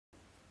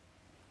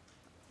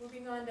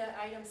Moving on to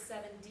item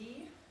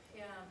 7D,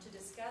 to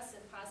discuss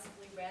and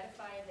possibly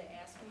ratify the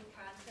ASME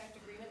contract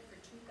agreement for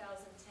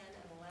 2010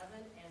 and 11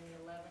 and the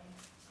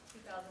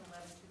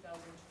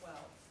 2011-2012.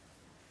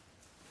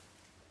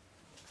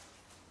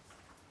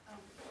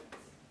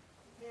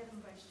 Madam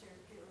Vice Chair,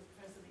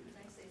 President,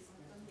 can I say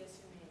something? Yes,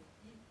 you may.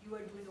 You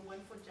are doing a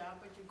wonderful job,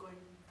 but you're going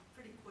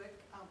pretty quick.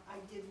 I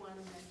did want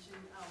to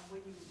mention, when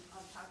you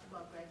talked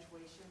about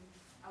graduation,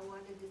 I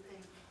wanted to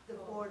thank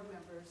the board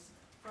members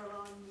for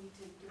allowing me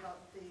to give out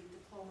the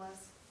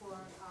diplomas for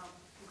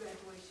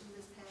graduation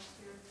this past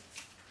year.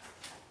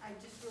 I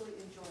just really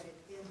enjoyed it.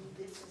 And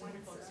It's a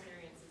wonderful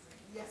experience, isn't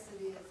it? Yes,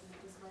 it is. And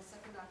it was my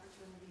second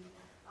opportunity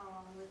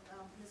along with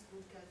Ms.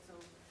 Buka, so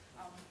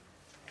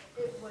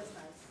it was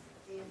nice.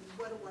 And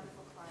what a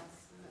wonderful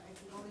class. And I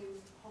can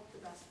only hope the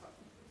best for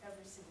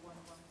every single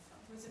one of them. So.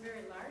 It was a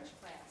very large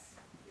class.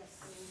 Yes.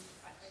 I mean,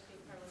 I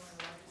think probably one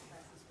of the largest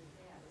classes we've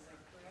had. Is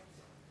that correct?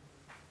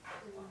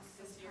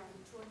 This year,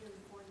 240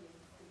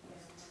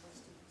 number of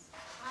students.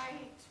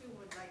 I too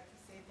would like to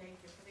say thank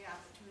you for the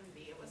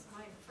opportunity. It was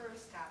my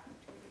first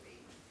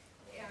opportunity.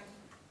 And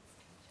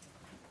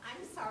I'm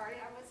sorry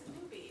I was a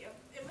newbie.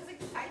 It was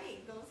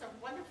exciting. Those are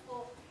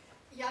wonderful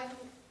young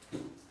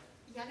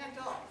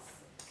adults,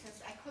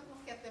 because I couldn't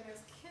look at them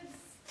as kids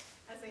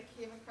as I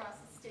came across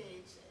the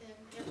stage. And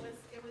it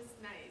was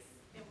nice.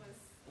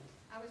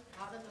 I was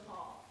proud of them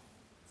all.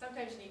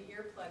 Sometimes you need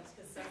earplugs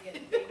because some get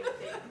big,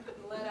 they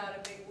let out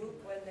a big whoop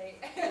when they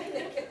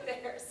get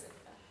there. So,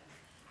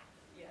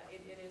 yeah,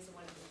 it is a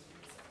wonderful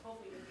experience. So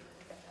hopefully we can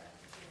look at that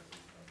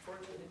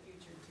opportunity in the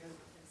future too.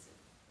 Because it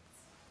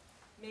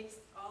makes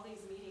all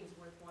these meetings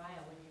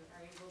worthwhile when you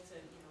are able to,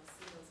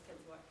 see those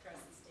kids walk across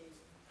the stage.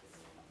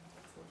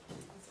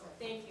 So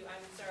thank you.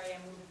 I'm sorry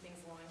I'm moving things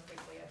along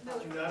quickly. No,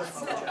 do not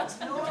apologize.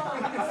 No,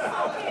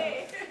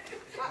 okay.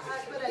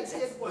 but I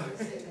did want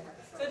to say that.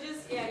 So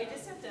just, you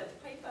just have to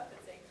pipe up and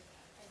say.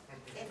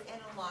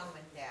 And along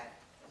with that,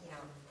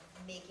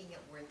 making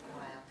it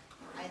worthwhile,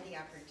 I had the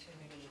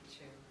opportunity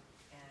to,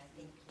 and I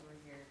think you were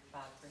here,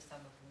 Bob, for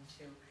some of them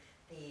too,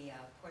 the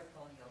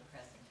portfolio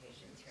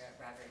presentations here at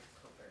Robert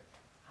Cooper.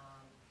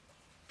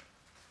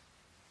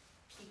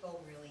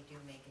 People really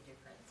do make a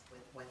difference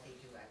with what they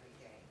do every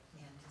day,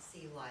 and to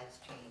see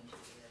lives change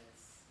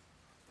is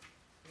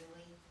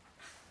really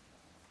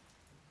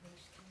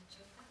makes you kind of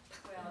choke up.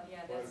 Well,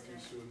 yeah, Quite a that's few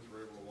nice. students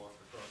were able to walk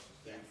across the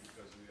stage Yes.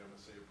 because of the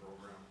MSA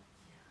program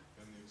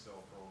and the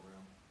Excel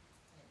program.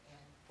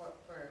 And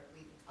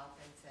we've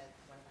often said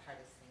one of the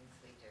hardest things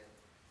we do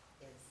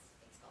is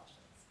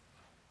expulsions.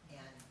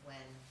 And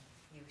when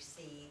you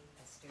see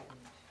a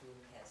student who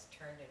has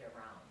turned it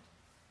around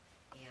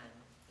and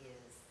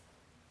is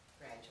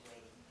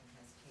graduating and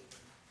has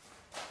taken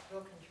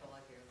full control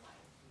of your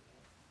life,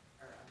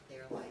 or of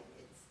their life,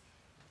 it's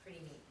a pretty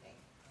neat thing.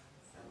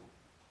 So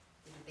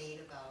the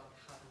debate about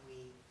how do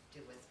we do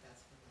what's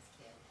best for this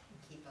kid and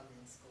keep them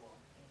in school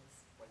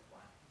is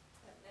worthwhile.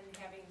 And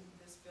having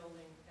this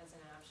building as an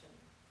option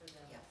for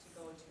them Yes. to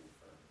go to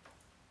for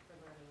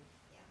learning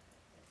Yeah.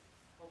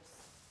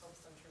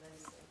 helps them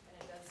tremendously. And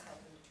it does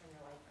help them to turn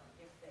their life around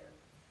if they're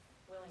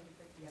willing to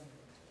put the effort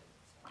into it.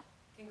 So,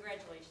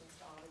 congratulations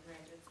to all the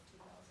graduates of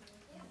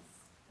 2010.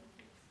 Yes. Thank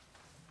you.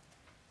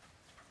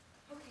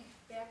 Okay,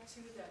 back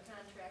to the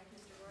contract,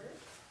 Mr. Gorder.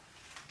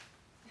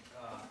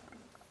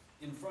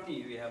 In front of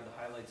you, you have the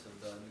highlights of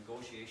the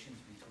negotiations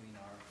between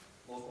our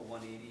local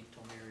 180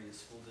 Tome Area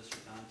School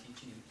District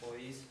non-teaching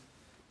employees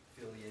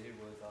affiliated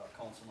with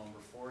Council Number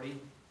 40,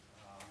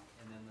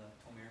 and then the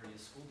Tome Area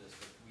School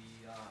District. We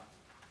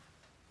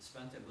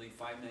spent, I believe,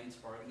 5 nights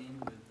bargaining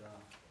with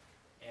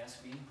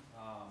ASME,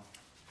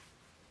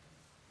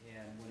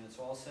 and when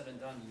it's all said and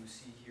done, you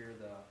see here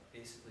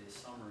basically a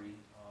summary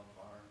of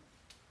our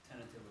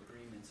tentative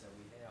agreements that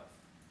we have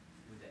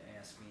with the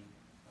ASME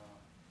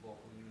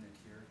local unit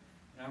here.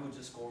 And I would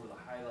just go over the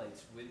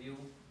highlights with you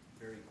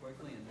very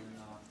quickly, and then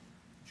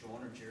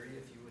Joan or Jerry,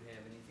 if you would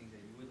have anything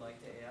that you would like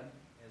to add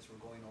as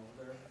we're going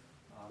over there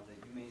that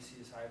you may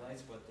see as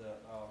highlights. But the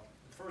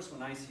first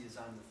one I see is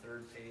on the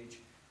 3rd page,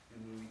 and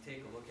when we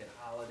take a look at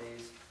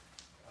holidays,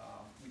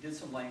 we did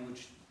some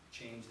language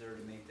change there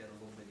to make that a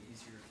little bit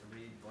easier to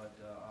read, but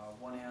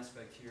one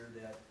aspect here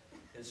that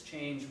has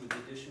changed with the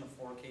addition of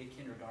 4K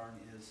kindergarten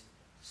is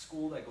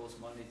school that goes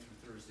Monday through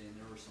Thursday, and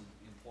there were some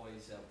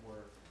employees that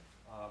were,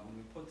 when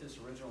we put this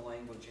original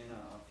language in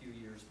a few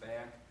years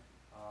back,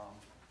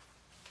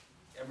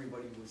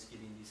 everybody was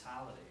getting these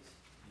holidays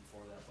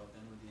before that, but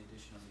then with the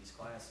addition of these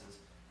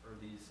classes, or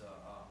these,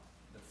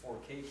 the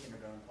 4K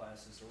kindergarten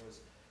classes, there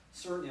was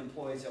certain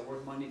employees that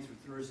work Monday through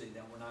Thursday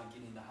that were not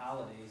getting the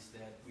holidays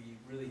that we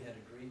really had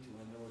agreed to,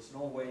 and there was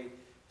no way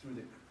through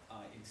the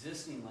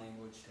existing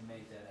language to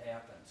make that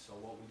happen. So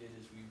what we did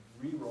is we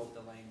rewrote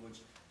the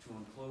language to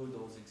include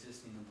those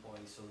existing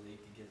employees so they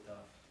could get the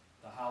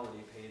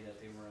holiday pay that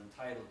they were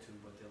entitled to,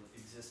 but the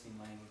existing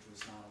language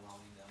was not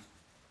allowing them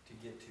to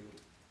get to.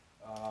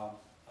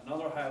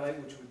 Another highlight,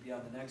 which would be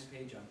on the next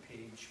page, on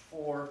page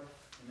 4,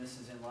 and this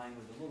is in line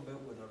with a little bit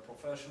with our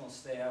professional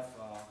staff,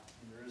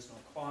 and there is no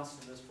cost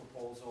to this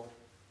proposal.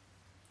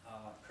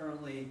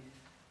 Currently,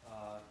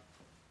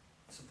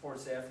 support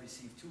staff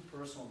receive 2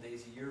 personal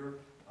days a year.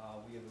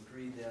 We have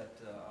agreed that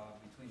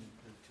between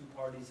the 2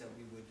 parties that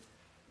we would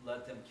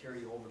let them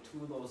carry over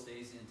 2 of those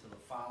days into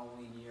the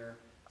following year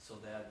so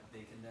that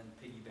they can then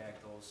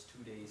piggyback those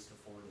 2 days to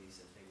 4 days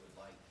if they would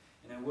like.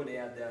 And I would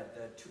add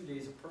that 2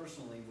 days of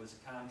personally was a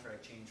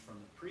contract change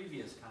from the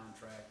previous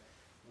contract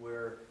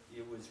where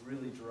it was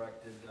really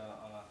directed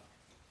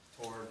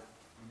toward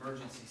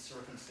emergency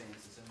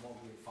circumstances. And what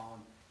we have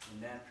found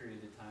in that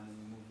period of time when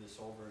we moved this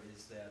over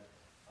is that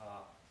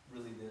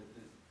really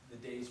the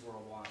days were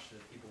awash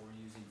that people were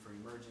using for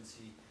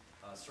emergency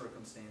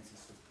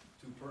circumstances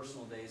to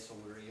personal days, so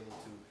we were able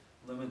to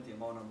limit the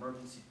amount of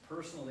emergency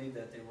personally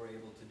that they were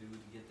able to do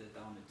to get that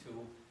down to 2,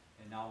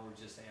 and now we're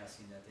just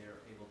asking that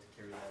they're able to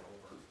carry that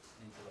over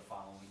into the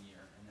following year.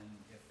 And then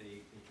if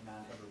they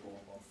cannot ever go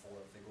above 4,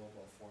 if they go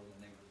above 4,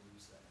 then they would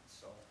lose that,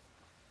 so.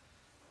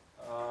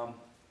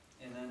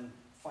 And then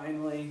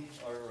finally,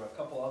 or a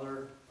couple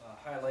other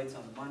highlights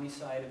on the money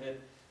side of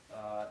it.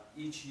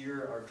 Each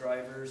year, our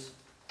drivers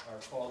are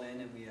called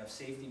in and we have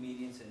safety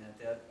meetings, and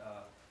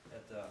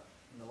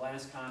in the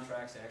last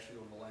contracts, actually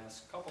over the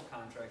last couple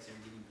contracts, they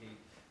were getting paid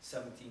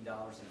 $17.50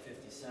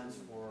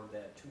 for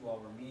that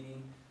 2-hour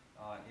meeting,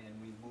 and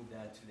we moved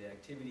that to the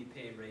activity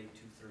pay rate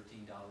to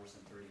 $13.31.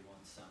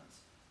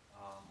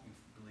 We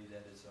believe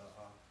that is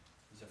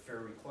a fair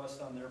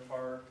request on their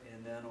part.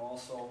 And then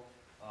also,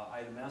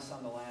 item S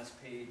on the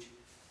last page,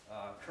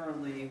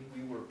 currently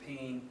we were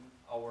paying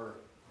our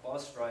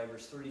bus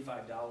drivers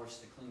 $35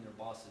 to clean their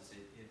buses.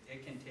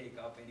 It can take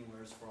up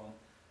anywhere from,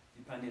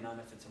 depending on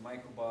if it's a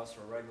microbus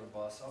or a regular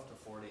bus, up to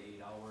 4 to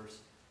 8 hours.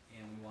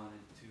 And we wanted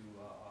to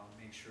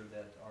make sure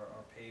that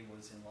our pay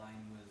was in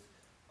line with,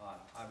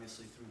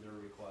 obviously through their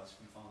request,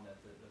 we found that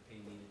the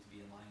pay needed to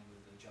be in line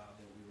with the job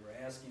that we were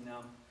asking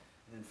them.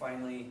 And then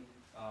finally,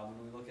 when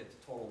we look at the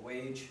total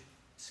wage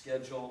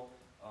schedule,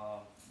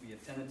 we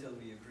have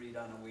tentatively agreed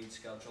on a wage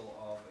schedule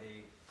of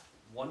a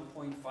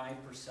 1.5%,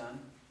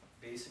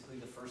 basically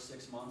the first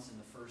 6 months in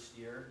the first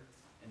year,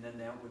 and then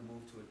that would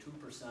move to a 2%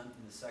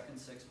 in the second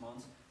 6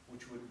 months,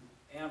 which would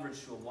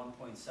average to a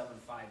 1.75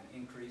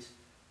 increase,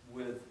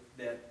 with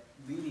that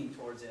leaning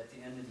towards, at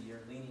the end of the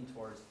year, leaning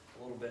towards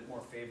a little bit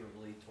more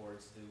favorably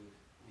towards the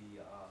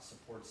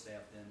support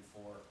staff than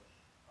for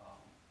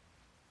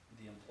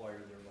the employer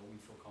there, but we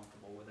feel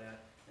comfortable with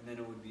that. And then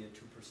it would be a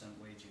 2%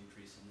 wage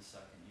increase in the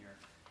second year.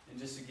 And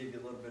just to give you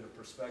a little bit of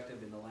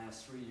perspective, in the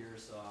last 3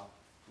 years,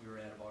 we were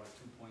at about a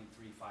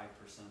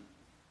 2.35%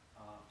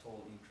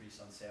 total increase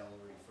on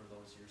salary for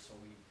those years. So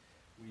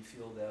we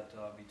feel that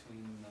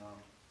between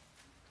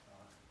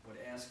what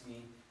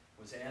ASME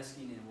was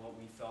asking and what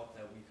we felt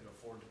that we could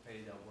afford to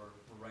pay, that we're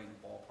right in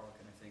the ballpark.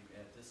 And I think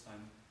at this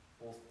time,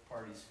 both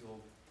parties feel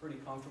pretty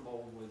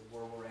comfortable with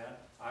where we're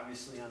at.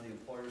 Obviously, on the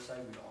employer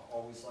side, we'd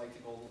always like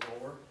to go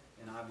lower,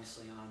 and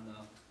obviously on the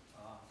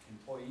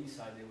employee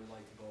side, they would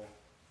like to go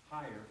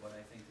higher, but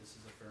I think this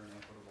is a fair and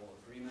equitable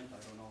agreement. I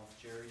don't know if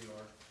Jerry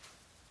or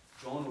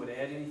Joan would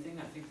add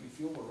anything. I think we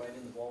feel we're right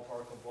in the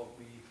ballpark of what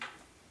we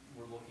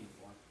were looking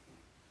for.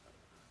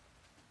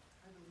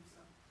 I believe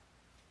so.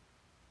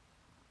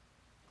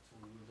 So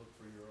we would look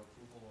for your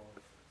approval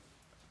of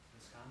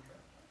this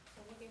contract.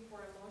 So looking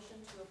for a motion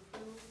to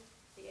approve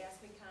the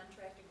ASME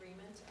contract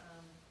agreement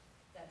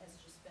that has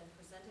just been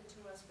presented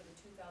to us for the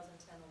 2010-11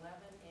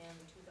 and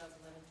the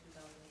 2011-2012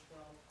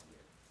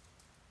 year.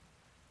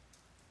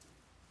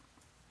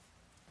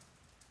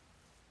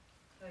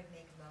 I would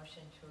make a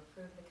motion to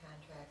approve the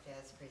contract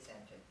as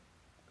presented.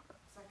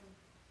 Second.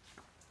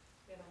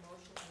 We have a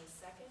motion and a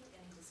second.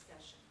 Any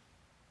discussion?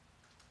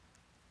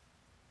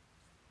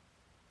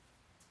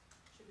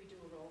 Should we do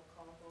a roll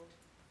call vote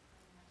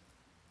on that?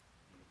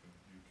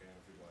 You can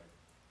if you'd like.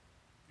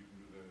 You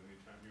can do that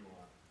anytime you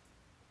want.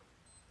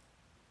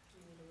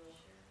 Do we need a roll?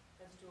 Sure.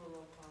 Let's do a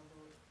roll call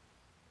vote.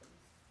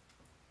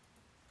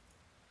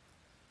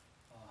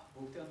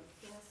 Bukta,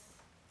 Yes.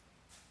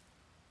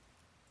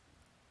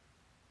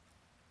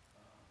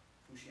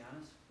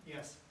 Fushianis,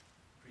 Yes.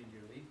 Green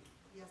Deer Lee,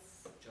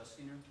 Yes.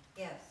 Justiner,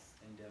 Yes.